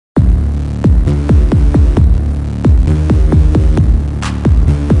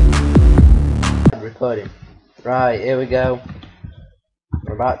loading. Right, here we go.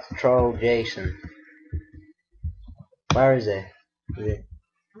 We're about to troll Jason. Where is he? Is he?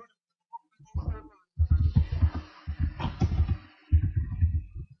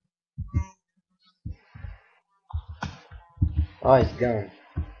 Oh, he's gone.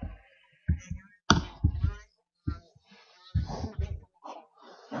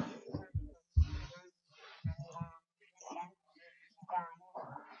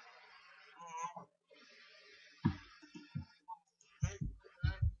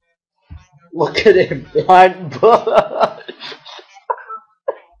 Look at him, blind bush.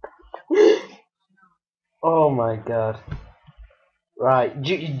 Oh my god. Right,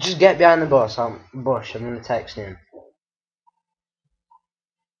 you just get behind the bush. I'm gonna text him.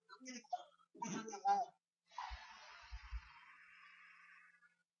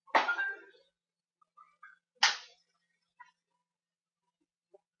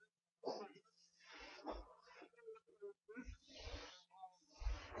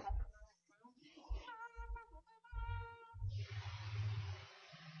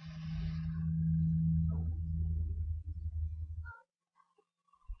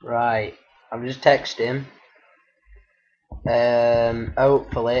 Right, I've just texted him.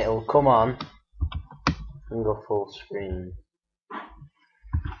 Hopefully it'll come on and go full screen.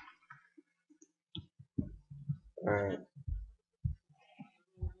 Right.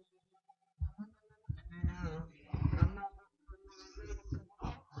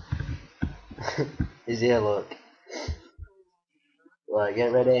 He's here, look. Right,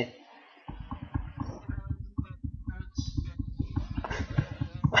 get ready.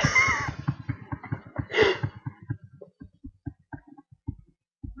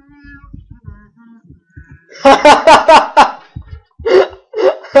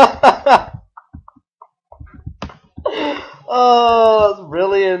 Oh, that's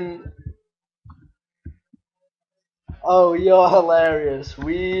brilliant. Oh, you're hilarious.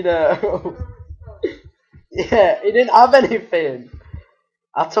 We know. Yeah, he didn't have anything.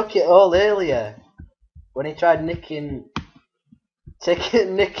 I took it all earlier when he tried nicking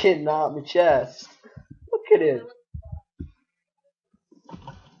out my chest. Look at him.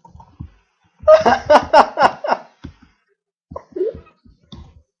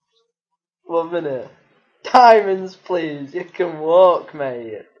 1 minute. Diamonds, please. You can walk,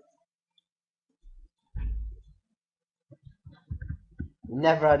 mate.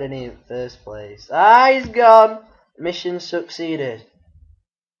 Never had any in first place. Ah, he's gone. Mission succeeded.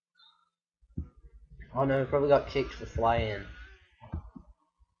 Oh no, he probably got kicked for flying.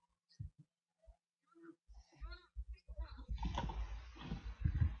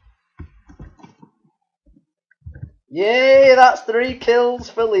 Yay, that's 3 kills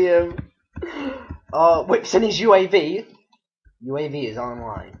for Liam. Oh, whip's in his UAV. UAV is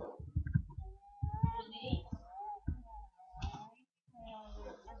online.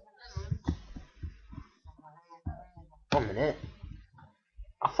 One minute.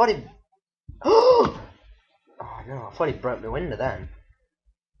 I thought he... Oh no, I thought he broke my window then.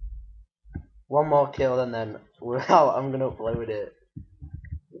 One more kill and then we're out. I'm gonna upload it.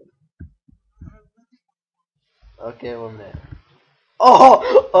 Okay, 1 minute.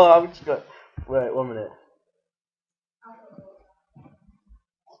 Oh, I'm just gonna... Wait, 1 minute.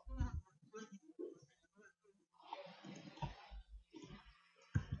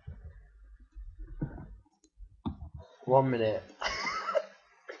 One minute.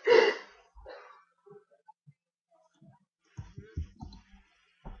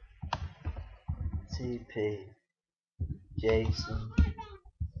 TP Jason.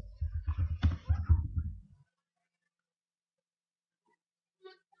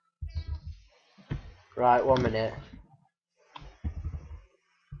 Right, 1 minute.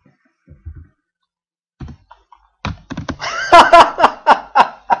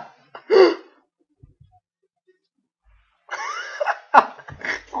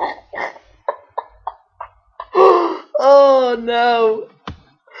 Oh no!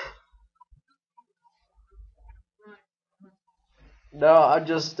 No, I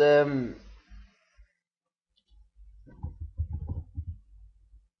just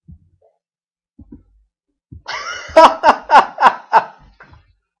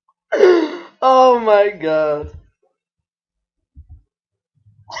Oh my god.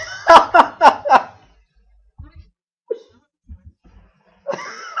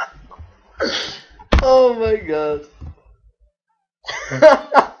 Oh my god.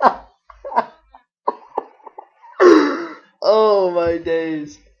 Oh my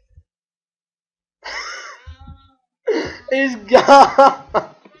days. He's gone.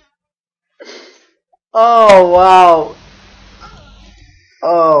 Oh wow.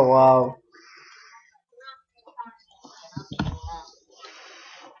 Oh wow.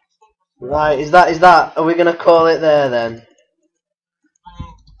 Right, is that, are we gonna call it there then?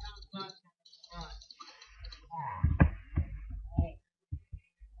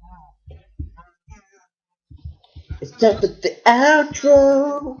 It's time for the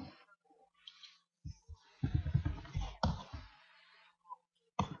outro.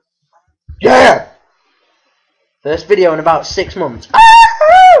 Yeah! First video in about 6 months.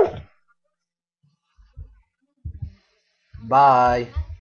 Bye.